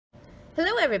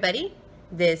Hello everybody,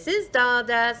 this is Doll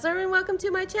Dazzler and welcome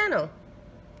to my channel.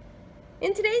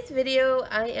 In today's video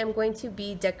I am going to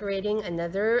be decorating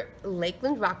another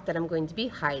Lakeland rock that I'm going to be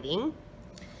hiding.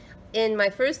 In my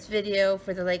first video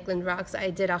for the Lakeland rocks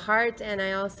I did a heart and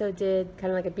I also did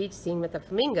kind of like a beach scene with a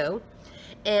flamingo.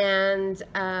 And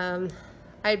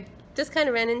I just kind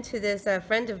of ran into this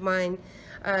friend of mine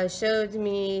showed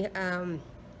me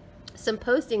some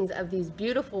postings of these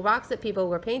beautiful rocks that people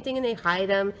were painting, and they hide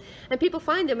them and people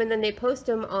find them and then they post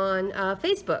them on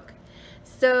Facebook.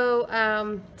 So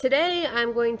today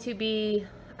I'm going to be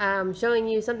showing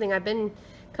you something I've been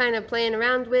kind of playing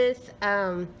around with.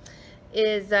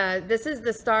 This is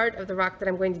the start of the rock that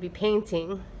I'm going to be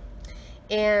painting,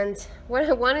 and what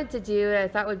I wanted to do, I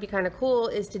thought would be kind of cool,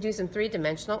 is to do some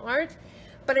three-dimensional art.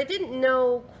 But I didn't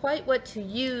know quite what to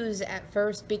use at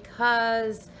first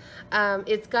because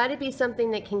it's got to be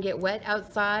something that can get wet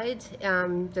outside,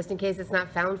 just in case it's not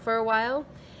found for a while,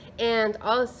 and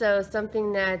also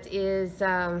something that is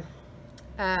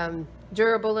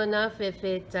durable enough if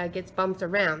it gets bumped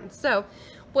around. So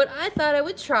what I thought I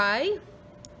would try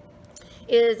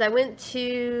is I went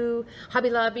to Hobby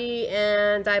Lobby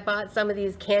and I bought some of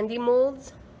these candy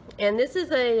molds, and this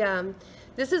is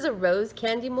a rose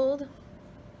candy mold.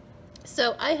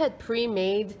 So I had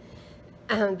pre-made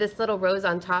this little rose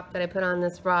on top that I put on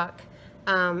this rock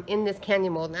in this candy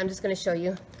mold, and I'm just going to show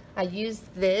you. I used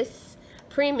this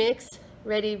pre-mixed,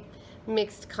 ready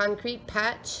mixed concrete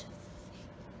patch,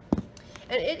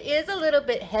 and it is a little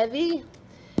bit heavy,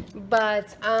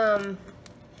 but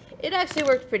it actually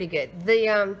worked pretty good.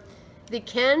 The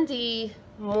candy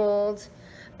mold,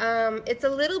 it's a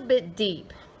little bit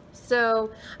deep.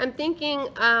 So I'm thinking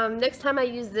next time I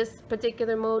use this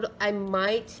particular mold, I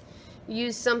might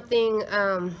use something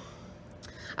a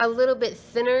little bit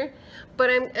thinner, but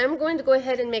I'm going to go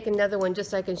ahead and make another one just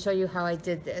so I can show you how I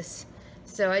did this.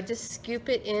 So I just scoop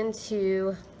it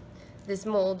into this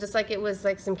mold just like it was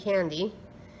like some candy,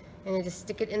 and I just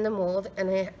stick it in the mold,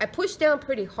 and I push down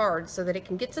pretty hard so that it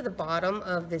can get to the bottom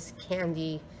of this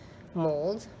candy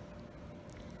mold.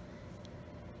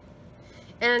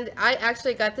 And I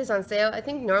actually got this on sale. I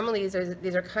think normally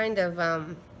these are kind of,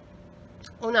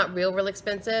 well, not real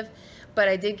expensive, but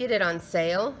I did get it on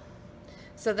sale.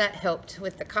 So that helped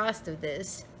with the cost of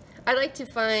this. I like to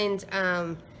find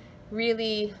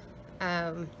really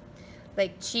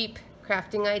like cheap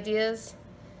crafting ideas,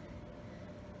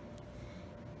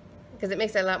 because it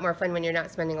makes it a lot more fun when you're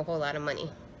not spending a whole lot of money.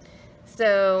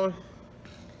 So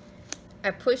I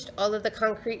pushed all of the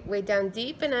concrete way down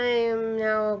deep, and I am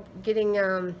now getting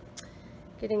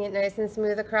it nice and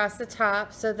smooth across the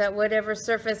top so that whatever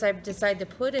surface I decide to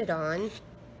put it on,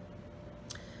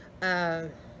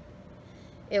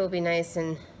 it will be nice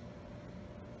and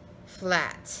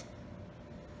flat.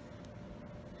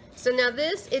 So now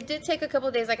this, it did take a couple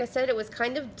of days. Like I said, it was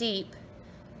kind of deep.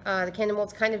 The candy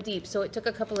mold's kind of deep, so it took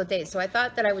a couple of days. So I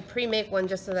thought that I would pre-make one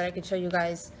just so that I could show you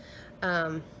guys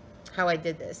how I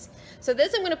did this. So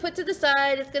this I'm going to put to the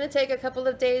side. It's going to take a couple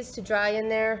of days to dry in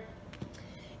there,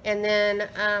 and then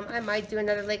I might do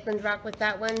another Lakeland rock with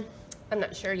that one. I'm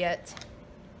not sure yet.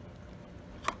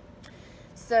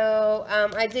 So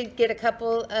I did get a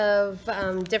couple of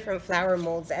different flower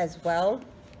molds as well,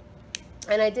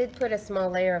 and I did put a small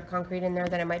layer of concrete in there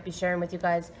that I might be sharing with you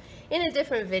guys in a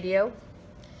different video.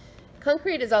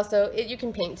 Concrete is also, you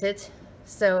can paint it,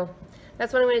 so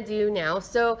that's what I'm going to do now.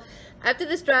 So after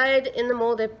this dried in the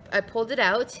mold, I pulled it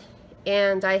out,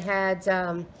 and I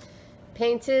had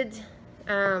painted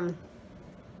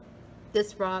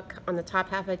this rock on the top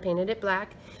half. I painted it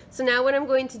black. So now what I'm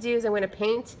going to do is I'm going to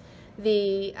paint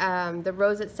the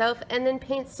rose itself, and then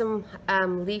paint some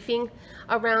leafing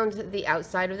around the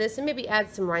outside of this, and maybe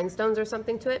add some rhinestones or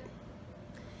something to it.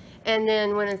 And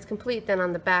then when it's complete, then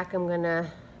on the back I'm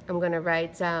gonna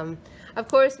write, of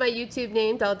course, my YouTube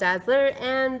name, Doll Dazzler,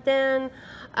 and then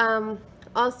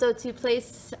also to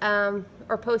place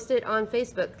or post it on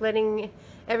Facebook, letting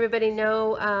everybody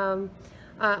know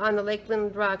on the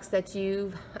Lakeland rocks that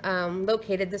you've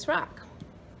located this rock.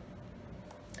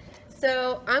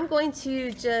 So I'm going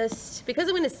to just, because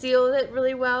I'm going to seal it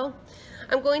really well,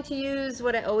 I'm going to use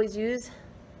what I always use,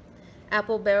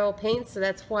 apple barrel paint, so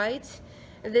that's white.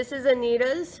 This is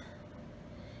Anita's,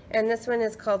 and this one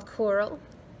is called Coral.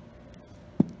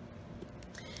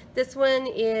 This one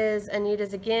is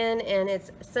Anita's again, and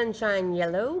it's Sunshine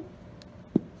Yellow.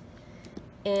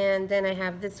 And then I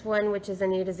have this one, which is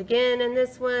Anita's again, and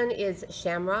this one is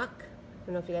Shamrock. I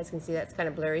don't know if you guys can see that, it's kind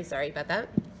of blurry, sorry about that.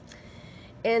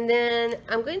 And then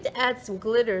I'm going to add some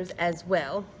glitters as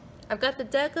well. I've got the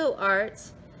Deco Art,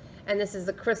 and this is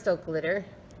the crystal glitter.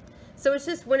 So it's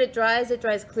just when it dries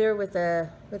clear with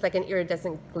like an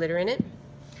iridescent glitter in it.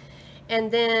 And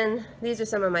then these are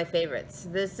some of my favorites.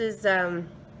 This is the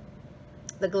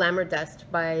Glamour Dust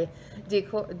by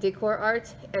Decor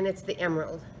Art, and it's the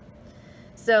emerald.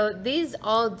 So these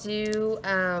all do,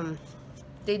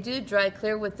 they do dry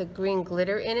clear with the green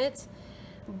glitter in it,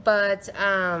 but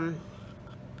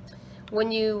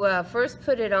when you first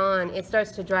put it on, it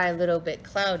starts to dry a little bit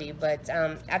cloudy, but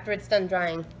after it's done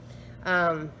drying,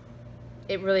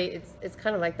 it's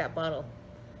kind of like that bottle.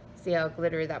 See how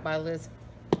glittery that bottle is?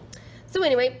 So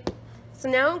anyway, so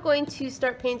now I'm going to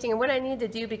start painting, and what I need to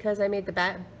do, because I made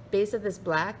the base of this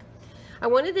black, I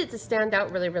wanted it to stand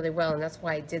out really, really well, and that's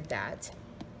why I did that.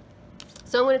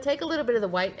 So I'm going to take a little bit of the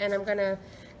white, and I'm going to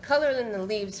color in the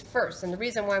leaves first, and the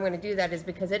reason why I'm going to do that is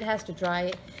because it has to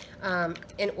dry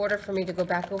in order for me to go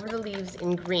back over the leaves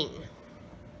in green.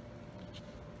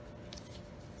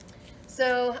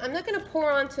 So I'm not going to pour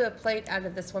onto a plate out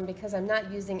of this one because I'm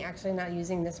not using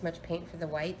this much paint for the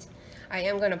white. I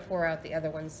am going to pour out the other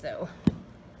ones though.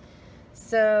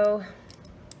 So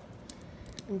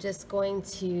I'm just going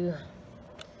to,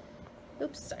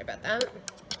 oops, sorry about that.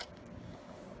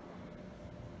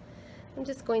 I'm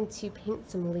just going to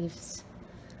paint some leaves,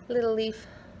 little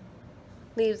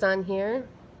leaves on here.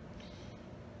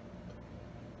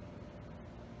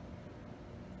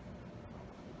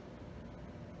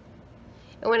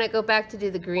 And when I go back to do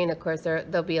the green, of course,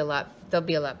 they'll be a lot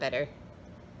better.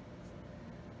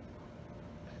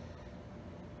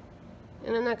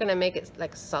 And I'm not going to make it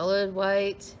like solid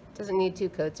white. It doesn't need 2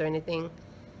 coats or anything.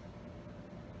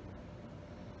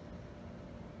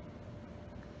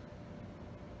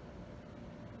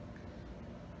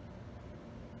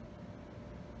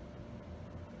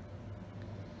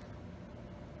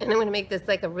 And I'm going to make this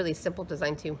like a really simple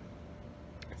design too,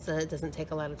 so it doesn't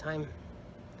take a lot of time.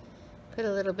 Put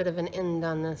a little bit of an end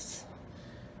on this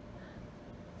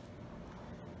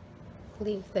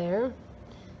leaf there.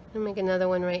 And make another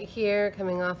one right here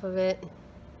coming off of it.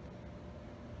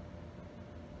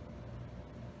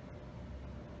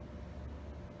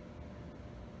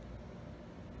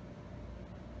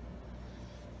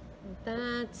 Like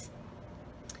that.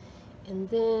 And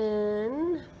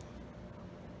then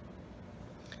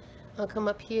I'll come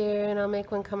up here and I'll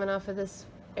make one coming off of this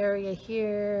area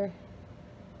here.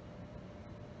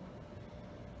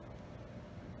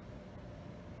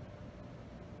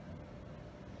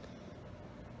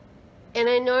 And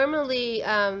I normally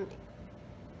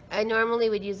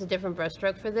would use a different brush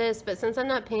stroke for this, but since I'm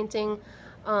not painting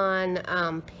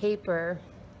on paper,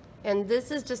 and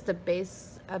this is just a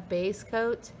base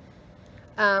coat,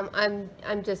 I'm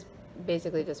just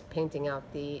basically just painting out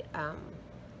the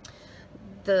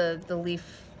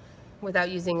leaf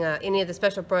without using any of the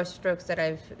special brush strokes that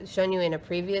I've shown you in a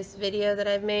previous video that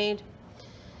I've made.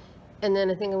 And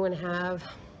then I think I'm going to have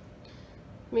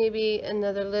maybe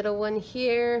another little one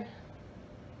here.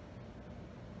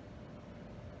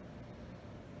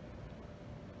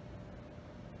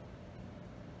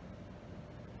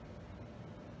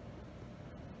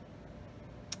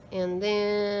 And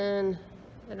then,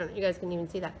 I don't know, you guys can even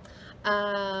see that.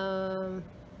 And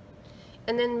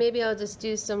then maybe I'll just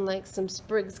do some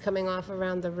sprigs coming off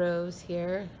around the rose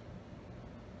here.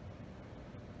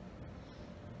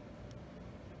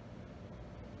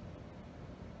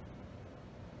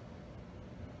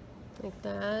 Like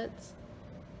that.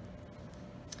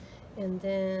 And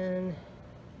then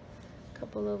a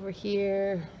couple over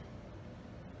here.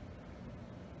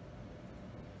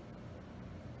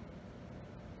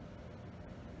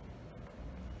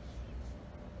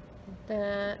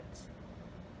 That,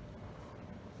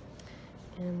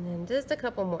 and then just a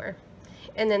couple more,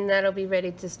 and then that'll be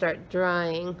ready to start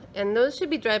drying, and those should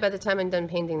be dry by the time I'm done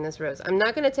painting this rose. I'm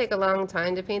not going to take a long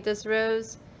time to paint this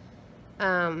rose,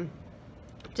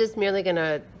 just merely going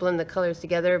to blend the colors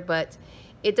together, but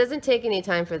it doesn't take any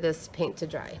time for this paint to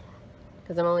dry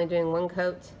because I'm only doing 1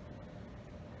 coat.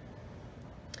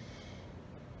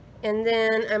 And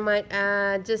then I might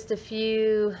add just a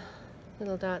few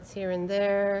little dots here and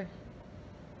there,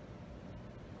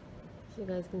 so you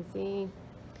guys can see,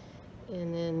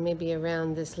 and then maybe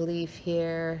around this leaf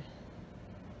here,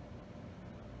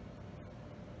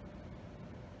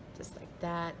 just like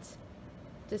that,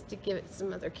 just to give it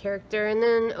some other character. And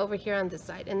then over here on this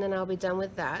side, and then I'll be done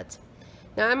with that.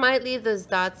 Now I might leave those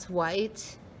dots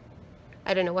white.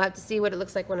 I don't know, we'll have to see what it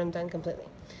looks like when I'm done completely.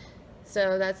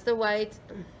 So that's the white.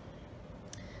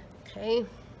 Okay,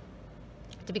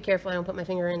 to be careful I don't put my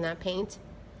finger in that paint.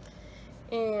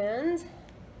 And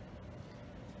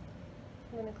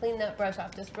I'm going to clean that brush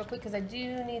off just real quick because I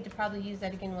do need to probably use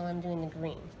that again while I'm doing the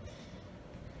green.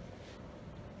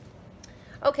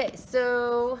 Okay,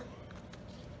 so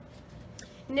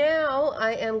now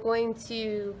I'm going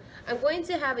to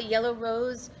have a yellow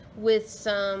rose with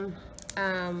some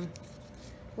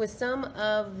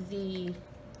of the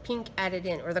pink added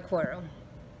in, or the coral.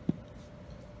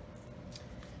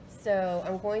 So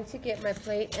I'm going to get my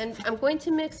plate, and I'm going to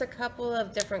mix a couple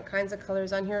of different kinds of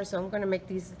colors on here. So I'm going to make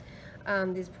these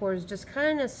pours just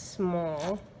kind of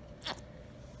small.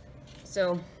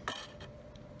 So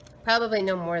probably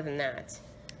no more than that.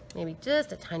 Maybe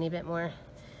just a tiny bit more.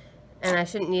 And I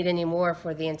shouldn't need any more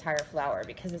for the entire flower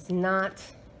because it's not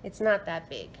that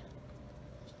big.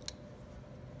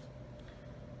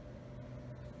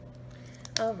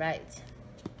 All right.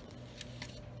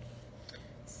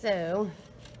 So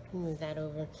move that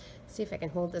over. See if I can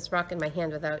hold this rock in my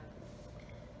hand without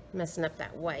messing up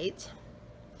that white.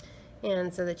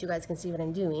 And so that you guys can see what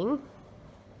I'm doing.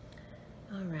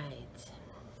 All right.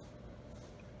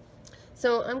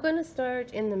 So I'm going to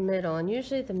start in the middle, and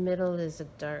usually the middle is a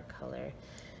dark color,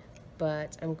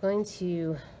 but I'm going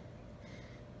to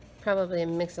probably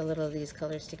mix a little of these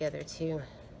colors together too,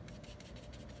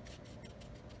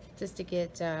 just to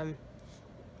get, trying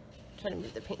to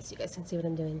move the paint so you guys can see what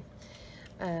I'm doing.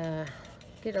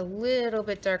 Get a little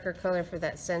bit darker color for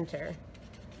that center.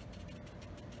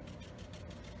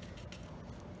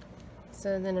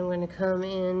 So then I'm going to come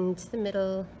into the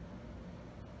middle.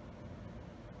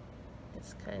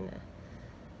 Just kind of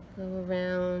go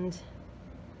around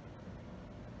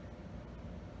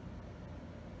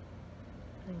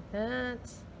like that.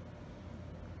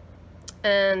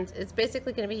 And it's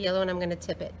basically going to be yellow, and I'm going to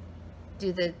tip it.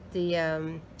 Do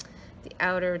the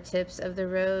outer tips of the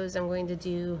rose I'm going to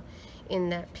do in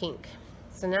that pink.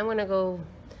 So now I'm going to go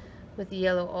with the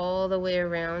yellow all the way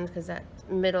around because that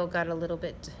middle got a little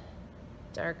bit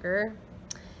darker.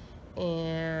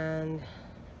 And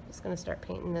I'm just going to start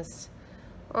painting this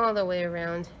all the way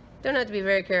around. Don't have to be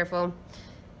very careful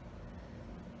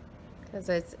because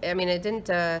I mean, I didn't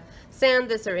sand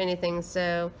this or anything,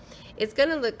 so it's going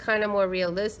to look kind of more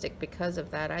realistic because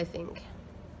of that, I think.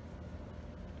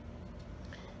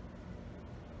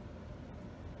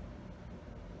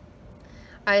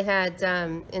 I had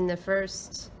in the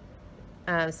first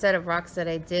set of rocks that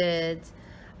I did,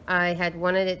 I had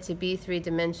wanted it to be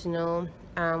three-dimensional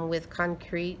with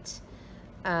concrete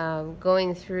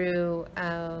going through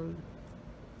a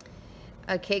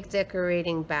cake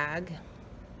decorating bag,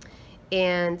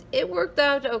 and it worked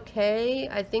out okay.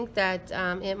 I think that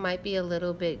it might be a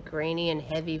little bit grainy and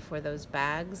heavy for those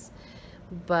bags,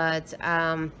 but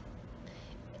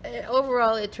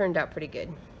overall it turned out pretty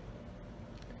good.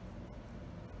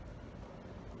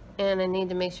 And I need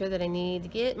to make sure that I need to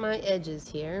get my edges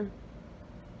here.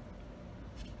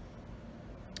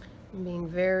 I'm being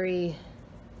very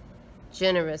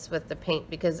generous with the paint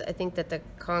because I think that the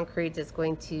concrete is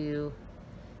going to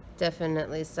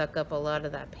definitely suck up a lot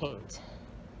of that paint.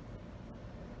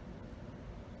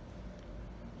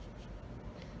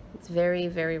 It's very,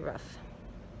 very rough.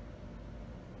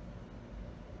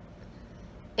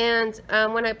 And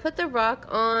when I put the rock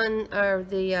on, or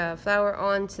the flower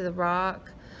onto the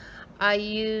rock, I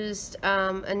used,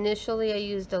 initially I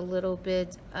used a little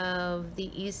bit of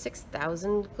the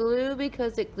E6000 glue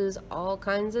because it glues all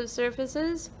kinds of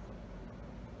surfaces.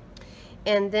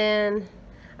 And then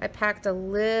I packed a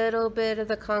little bit of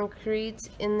the concrete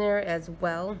in there as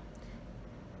well,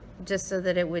 just so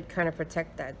that it would kind of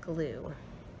protect that glue.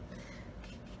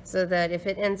 So that if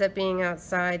it ends up being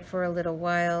outside for a little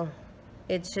while,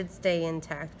 it should stay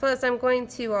intact. Plus, I'm going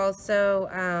to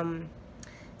also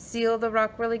seal the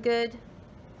rock really good.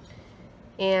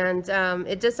 And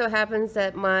it just so happens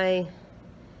that my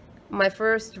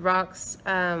first rocks,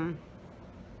 I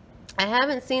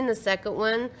haven't seen the second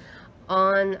one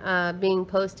on being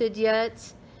posted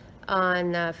yet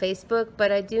on Facebook,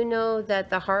 but I do know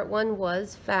that the heart one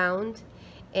was found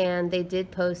and they did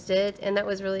post it, and that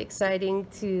was really exciting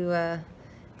to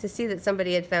see that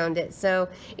somebody had found it. So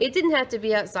it didn't have to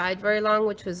be outside very long,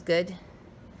 which was good.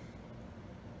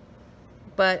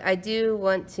 But I do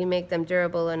want to make them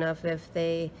durable enough if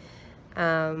they,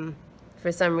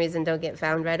 for some reason, don't get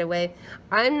found right away.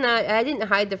 I didn't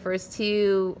hide the first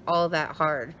two all that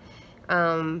hard.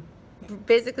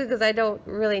 Basically because I don't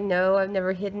really know. I've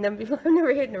never hidden them before. I've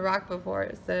never hidden a rock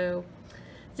before. So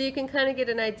you can kind of get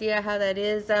an idea how that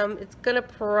is. It's going to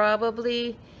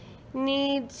probably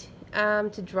need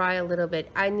to dry a little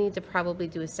bit. I need to probably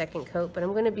do a second coat, but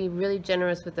I'm going to be really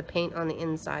generous with the paint on the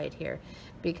inside here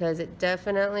because it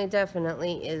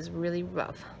definitely is really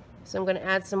rough. So I'm going to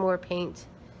add some more paint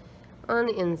on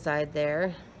the inside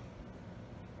there.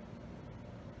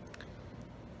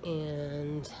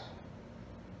 And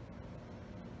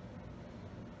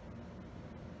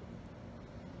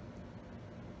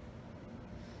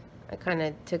I kind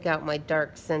of took out my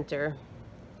dark center,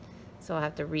 so I'll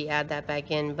have to re-add that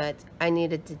back in, but I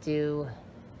needed to do,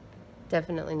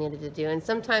 definitely needed to do, and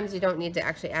sometimes you don't need to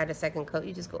actually add a second coat,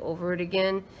 you just go over it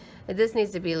again. And this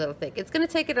needs to be a little thick. It's going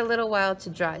to take it a little while to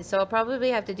dry, so I'll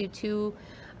probably have to do two,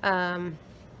 I'll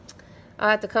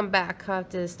have to come back, I'll have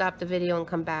to stop the video and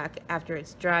come back after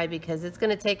it's dry, because it's going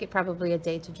to take it probably a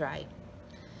day to dry.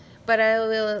 But I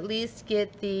will at least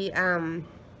get the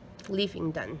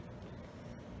leafing done.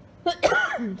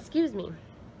 Excuse me.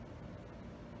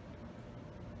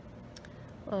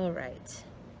 All right.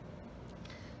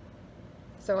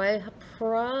 So I'll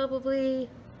probably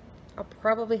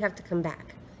have to come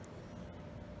back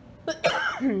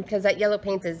because that yellow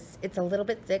paint it's a little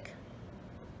bit thick,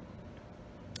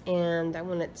 and I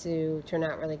want it to turn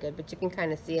out really good, but you can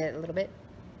kind of see it a little bit.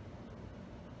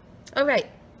 All right.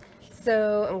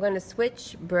 So I'm going to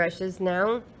switch brushes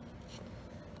now.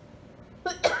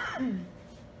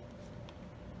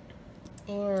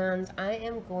 And I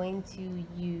am going to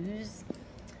use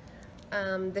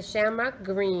the Shamrock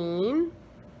Green.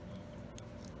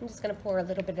 I'm just going to pour a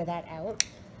little bit of that out.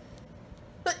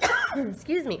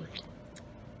 Excuse me.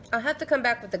 I'll have to come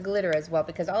back with the glitter as well,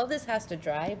 because all this has to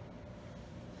dry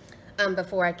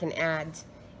before I can add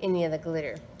any of the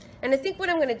glitter. And I think what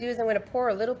I'm going to do is I'm going to pour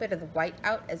a little bit of the white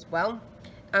out as well.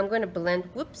 I'm going to blend,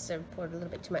 whoops, I poured a little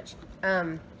bit too much.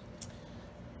 I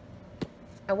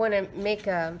want to make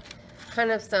a kind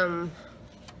of some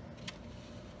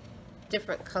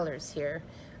different colors here.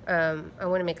 I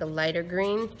want to make a lighter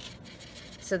green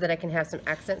so that I can have some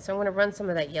accents. So I want to run some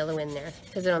of that yellow in there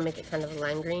because it'll make it kind of a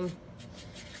lime green.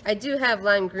 I do have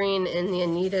lime green in the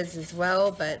Anitas as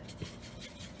well, but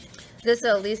this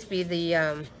will at least be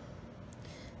the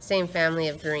same family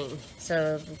of green,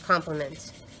 so it'll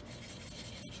complement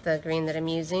the green that I'm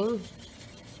using.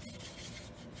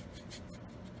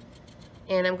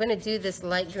 And I'm going to do this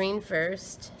light green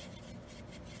first.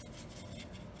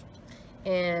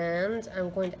 And I'm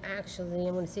going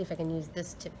to see if I can use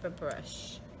this tip of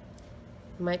brush.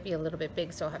 It might be a little bit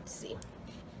big, so I'll have to see.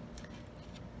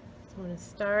 So I'm going to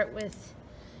start with,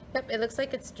 yep, it looks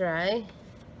like it's dry. Let's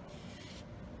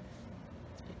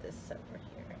put this over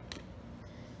here.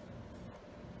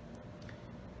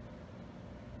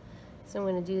 So I'm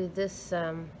going to do this,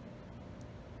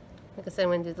 like I said, I'm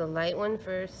going to do the light one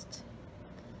first.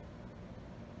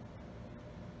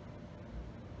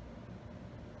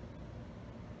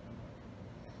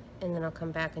 And then I'll come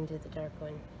back and do the dark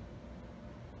one.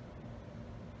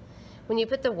 When you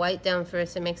put the white down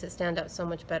first, it makes it stand out so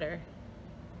much better.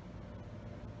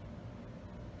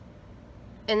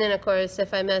 And then of course,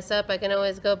 if I mess up, I can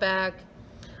always go back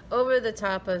over the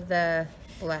top of the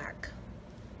black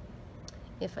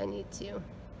if I need to.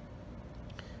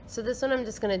 So this one I'm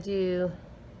just going to do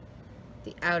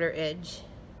the outer edge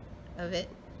of it.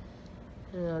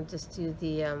 And I'll just do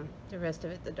the rest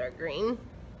of it the dark green.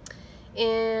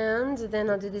 And then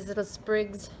I'll do these little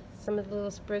sprigs. Some of the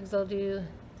little sprigs I'll do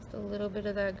just a little bit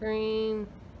of that green.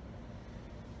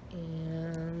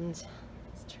 And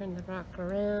let's turn the rock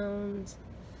around.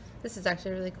 This is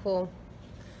actually really cool.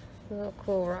 A little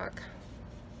cool rock.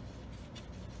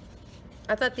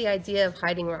 I thought the idea of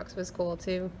hiding rocks was cool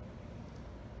too.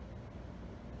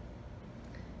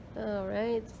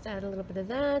 Alright, just add a little bit of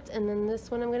that. And then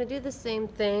this one I'm going to do the same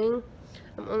thing.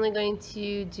 I'm only going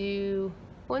to do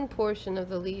one portion of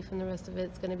the leaf, and the rest of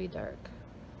it's going to be dark.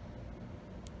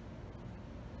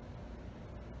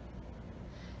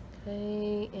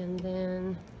 Okay, and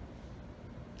then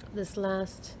this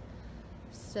last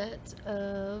set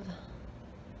of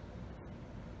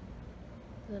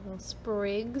little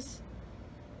sprigs,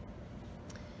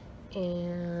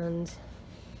 and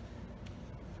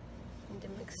I need to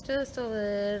mix just a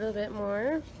little bit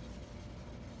more.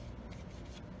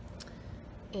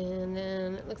 And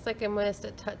then it looks like I must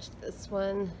have touched this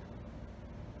one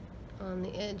on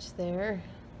the edge there,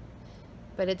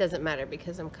 but it doesn't matter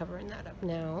because I'm covering that up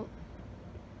now.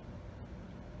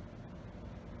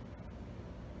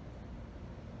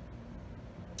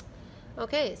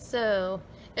 Okay, so,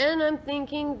 and I'm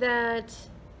thinking that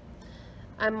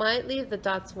I might leave the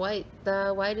dots white.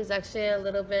 The white is actually a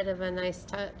little bit of a nice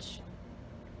touch.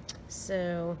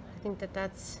 So I think that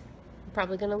that's, I'm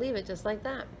probably going to leave it just like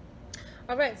that.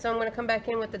 Alright, so I'm going to come back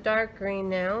in with the dark green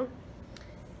now.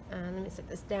 Let me set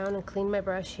this down and clean my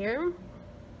brush here.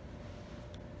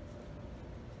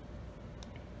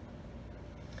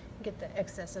 Get the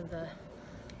excess of the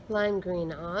lime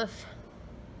green off.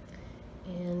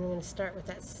 And I'm going to start with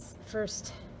that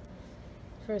first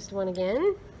one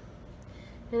again.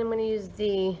 And I'm going to use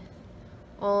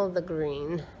all the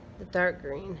green, the dark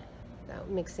green, without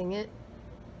mixing it.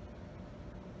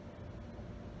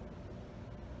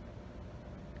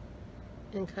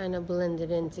 and kind of blend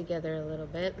it in together a little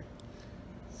bit.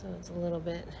 So it's a little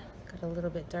bit, got a little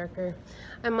bit darker.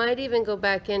 I might even go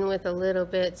back in with a little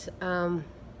bit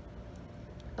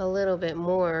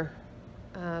more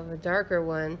of a darker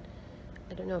one.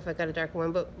 I don't know if I got a darker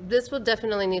one, but this will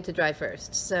definitely need to dry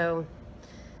first. So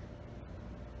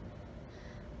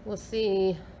we'll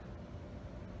see.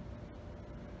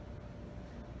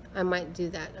 I might do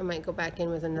that. I might go back in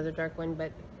with another dark one,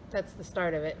 but that's the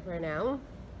start of it for now.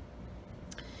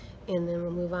 And then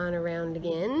we'll move on around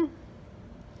again.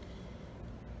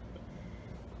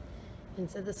 And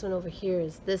so this one over here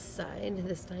is this side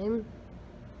this time.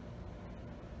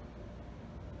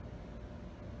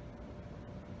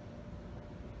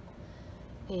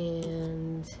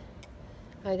 And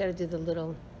I gotta do the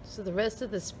little, so the rest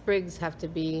of the sprigs have to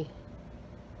be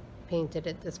painted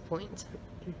at this point.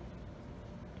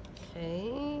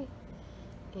 Okay,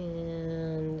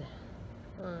 and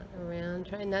on around,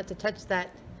 try not to touch that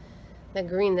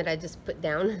green that I just put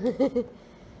down.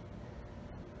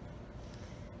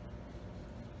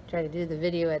 Try to do the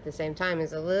video at the same time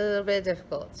is a little bit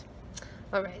difficult.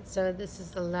 All right, so this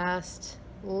is the last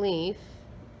leaf.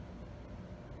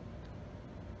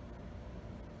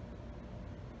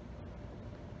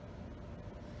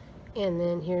 And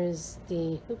then here's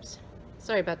the, oops,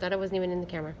 sorry about that, I wasn't even in the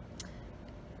camera.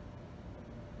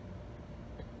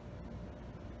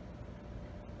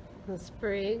 The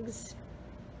sprigs.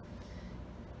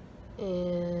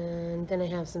 And then I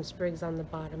have some sprigs on the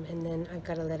bottom, and then I've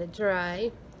got to let it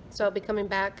dry. So I'll be coming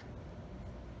back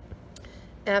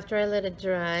after I let it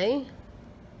dry.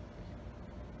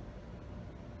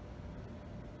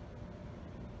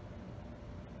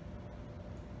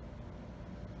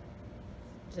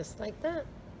 Just like that.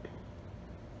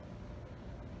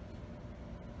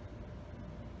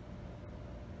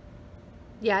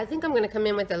 Yeah, I think I'm going to come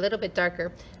in with a little bit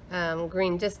darker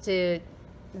green, just to,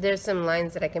 there's some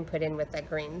lines that I can put in with that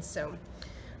green. So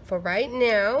for right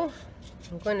now,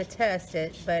 I'm going to test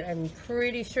it, but I'm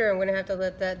pretty sure I'm going to have to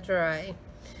let that dry.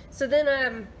 So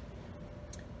then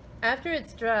after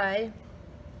it's dry,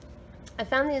 I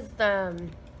found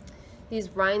these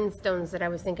rhinestones that I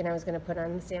was thinking I was going to put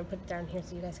on. Let's see, I'll put it down here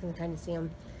so you guys can kind of see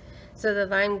them. So the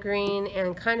lime green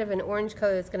and kind of an orange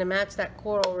color that's going to match that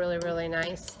coral really, really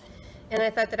nice. And I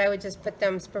thought that I would just put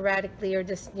them sporadically, or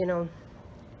just, you know,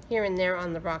 here and there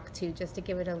on the rock too, just to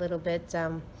give it a little bit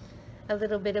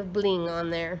of bling on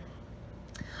there.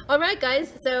 All right,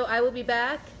 guys, so I will be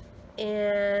back,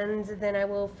 and then I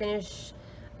will finish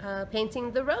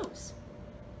painting the rose.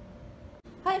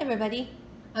 Hi, everybody.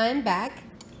 I'm back,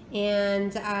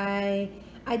 and I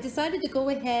decided to go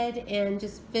ahead and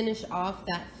just finish off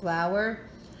that flower.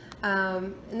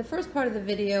 In the first part of the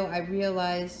video, I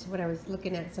realized when I was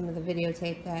looking at some of the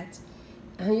videotape that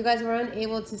you guys were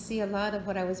unable to see a lot of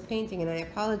what I was painting, and I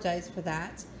apologize for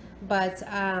that. But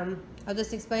I'll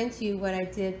just explain to you what I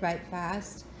did right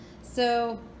fast.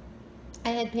 So I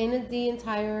had painted the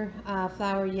entire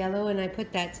flower yellow, and I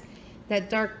put that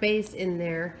dark base in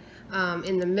there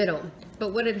in the middle.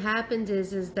 But what had happened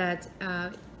is that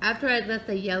after I'd let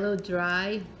the yellow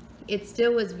dry, it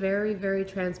still was very, very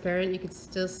transparent. You could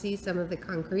still see some of the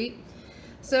concrete.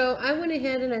 So I went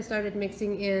ahead and I started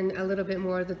mixing in a little bit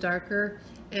more of the darker,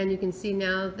 and you can see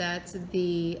now that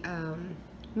the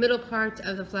middle part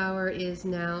of the flower is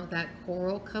now that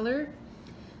coral color.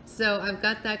 So I've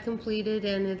got that completed,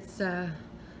 and it's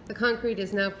the concrete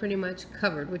is now pretty much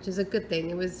covered, which is a good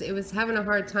thing. It was having a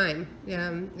hard time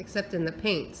accepting the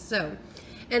paint. So,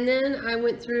 and then I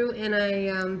went through and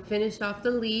I finished off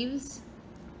the leaves.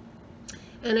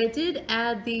 And I did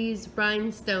add these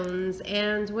rhinestones,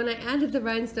 and when I added the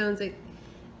rhinestones, it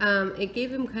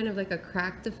gave them kind of like a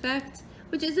cracked effect,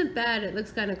 which isn't bad. It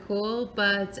looks kind of cool,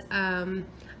 but I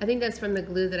think that's from the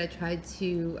glue that I tried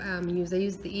to use. I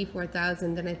used the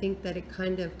E4000, and I think that it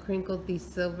kind of crinkled the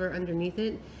silver underneath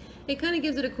it. It kind of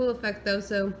gives it a cool effect though,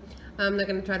 so I'm not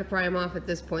going to try to pry them off at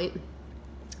this point.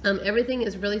 Everything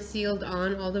is really sealed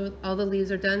on, all the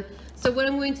leaves are done. So what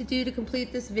I'm going to do to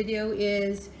complete this video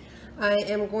is I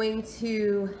am going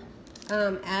to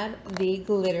add the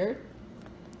glitter,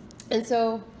 and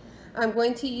so I'm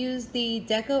going to use the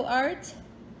Deco Art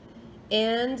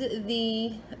and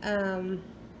the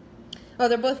oh,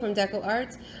 they're both from Deco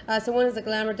Art. So one is the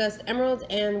Glamour Dust Emerald,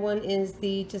 and one is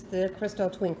just the Crystal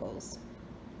Twinkles.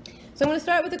 So I'm going to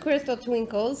start with the Crystal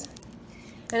Twinkles,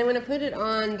 and I'm going to put it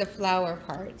on the flower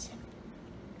part.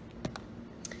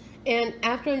 And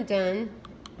after I'm done,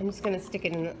 I'm just going to stick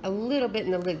it in a little bit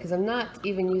in the lid, because I'm not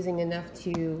even using enough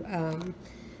to,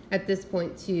 at this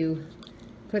point, to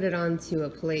put it onto a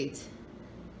plate.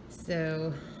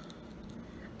 So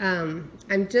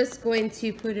I'm just going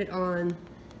to put it on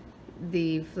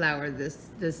the flower, this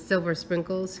silver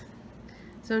sprinkles.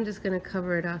 So I'm just going to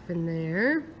cover it off in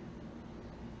there.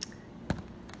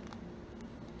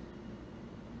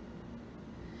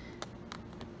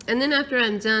 And then after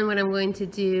I'm done, what I'm going to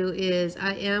do is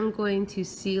I am going to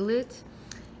seal it,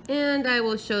 and I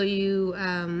will show you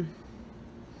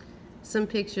some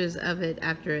pictures of it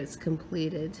after it's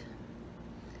completed,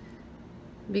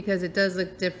 because it does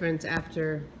look different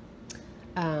after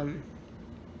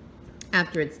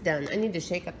it's done. I need to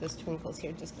shake up those twinkles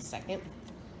here just a second.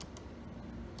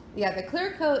 Yeah, the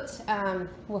clear coat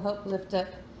will help lift up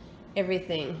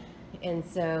everything, and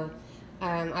so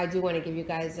I do want to give you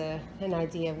guys an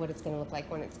idea of what it's going to look like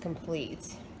when it's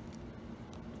complete.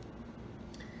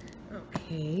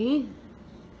 Okay,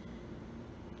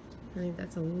 I think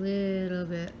that's a little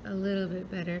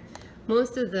bit better.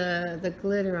 Most of the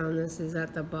glitter on this is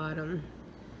at the bottom,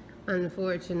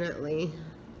 unfortunately.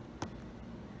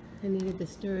 I needed to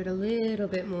stir it a little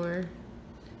bit more,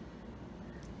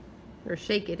 or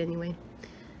shake it anyway.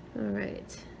 All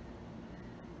right.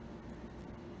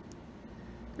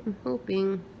 I'm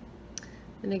hoping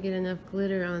that I get enough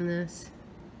glitter on this.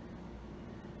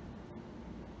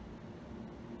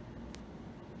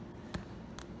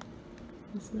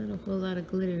 There's not a whole lot of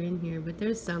glitter in here, but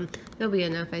there's some. There'll be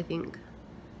enough, I think.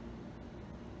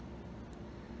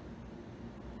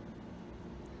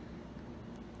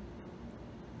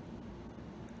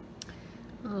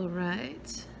 All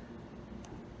right.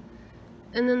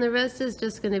 And then the rest is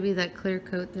just going to be that clear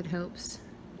coat that helps.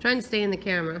 I'm trying to stay in the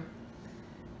camera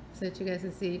so that you guys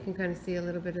can see. You can kind of see a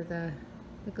little bit of the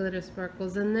glitter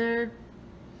sparkles in there.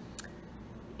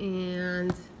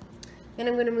 And then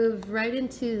I'm going to move right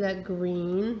into that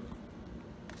green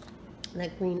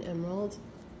emerald.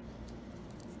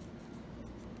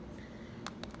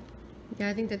 Yeah,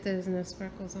 I think that there's enough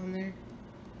sparkles on there.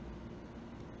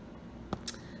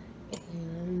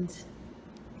 And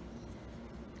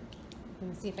let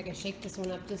me see if I can shake this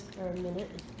one up just for a minute.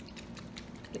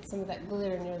 Get some of that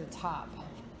glitter near the top.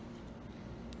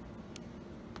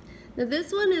 Now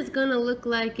this one is going to look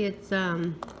like it's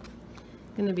going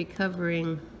to be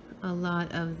covering a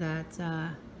lot of that.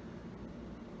 I'm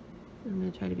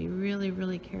going to try to be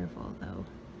really careful though.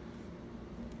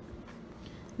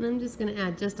 And I'm just going to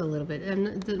add just a little bit.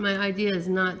 And my idea is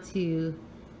not to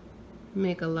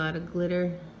make a lot of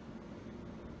glitter.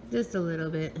 Just a little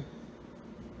bit.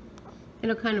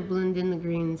 It'll kind of blend in the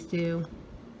greens too.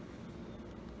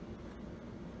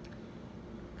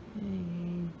 Okay.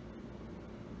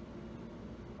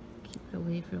 Keep it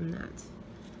away from that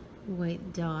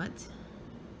white dot.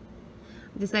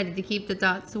 I decided to keep the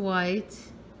dots white.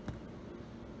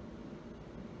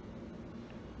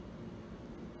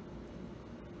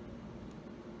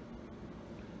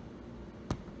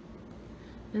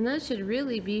 And that should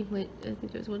really be, wait, I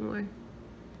think there's one more.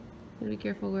 Gotta be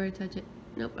careful where I touch it.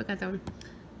 Nope, I got that one.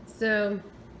 So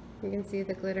you can see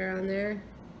the glitter on there.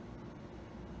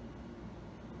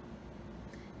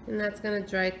 And that's gonna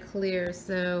dry clear,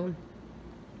 so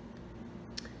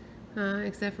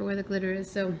except for where the glitter is.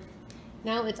 So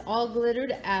now it's all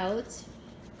glittered out.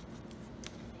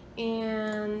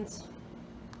 And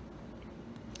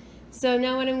so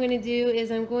now what I'm gonna do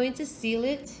is I'm going to seal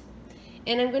it.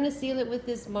 And I'm going to seal it with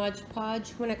this Mod Podge.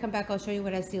 When I come back, I'll show you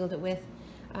what I sealed it with,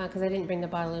 because I didn't bring the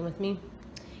bottle in with me.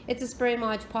 It's a spray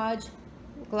Mod Podge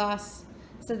gloss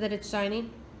so that it's shiny.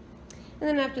 And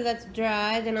then after that's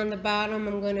dry, then on the bottom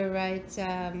I'm going to write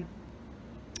to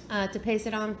paste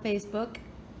it on Facebook.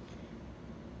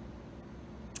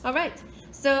 Alright,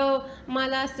 so my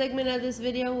last segment of this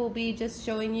video will be just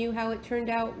showing you how it turned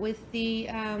out with the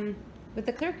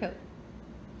clear coat.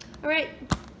 Alright,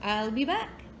 I'll be back.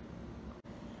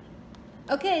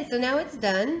 Okay, so now it's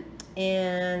done,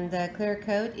 and the clear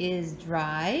coat is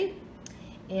dry,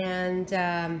 and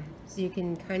so you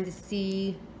can kind of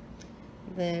see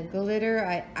the glitter.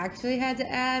 I actually had to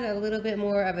add a little bit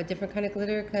more of a different kind of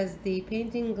glitter because the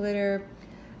painting glitter,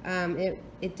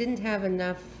 it didn't have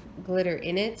enough glitter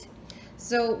in it.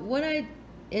 So what I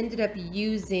ended up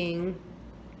using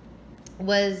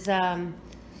was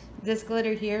this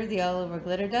glitter here, the all over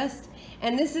glitter dust.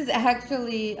 And this is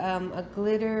actually a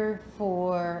glitter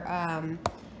for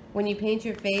when you paint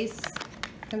your face.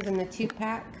 It comes in the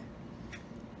 2-pack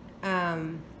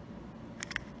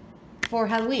for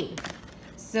Halloween.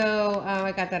 So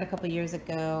I got that a couple years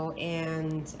ago,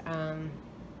 and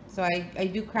so I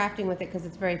do crafting with it because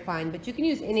it's very fine. But you can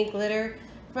use any glitter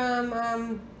from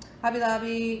Hobby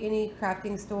Lobby, any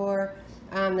crafting store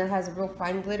that has a real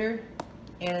fine glitter,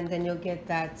 and then you'll get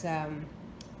that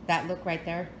that look right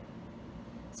there.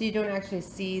 so you don't actually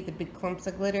see the big clumps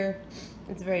of glitter.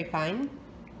 It's very fine.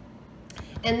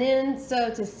 And then,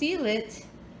 so to seal it,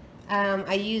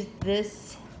 I used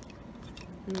this,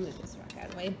 let me move this rock out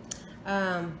of the way,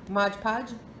 Mod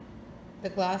Podge, the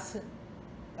gloss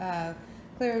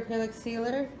clear acrylic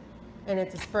sealer, and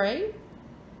it's a spray.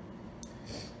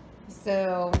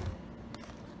 So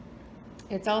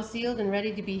it's all sealed and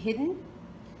ready to be hidden.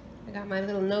 I got my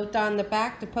little note on the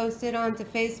back to post it onto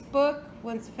Facebook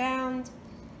once found.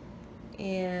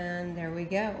 And there we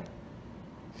go.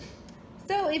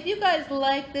 So if you guys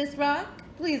like this rock,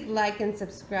 please like and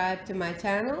subscribe to my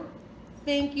channel.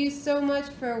 Thank you so much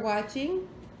for watching,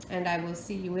 and I will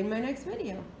see you in my next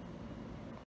video.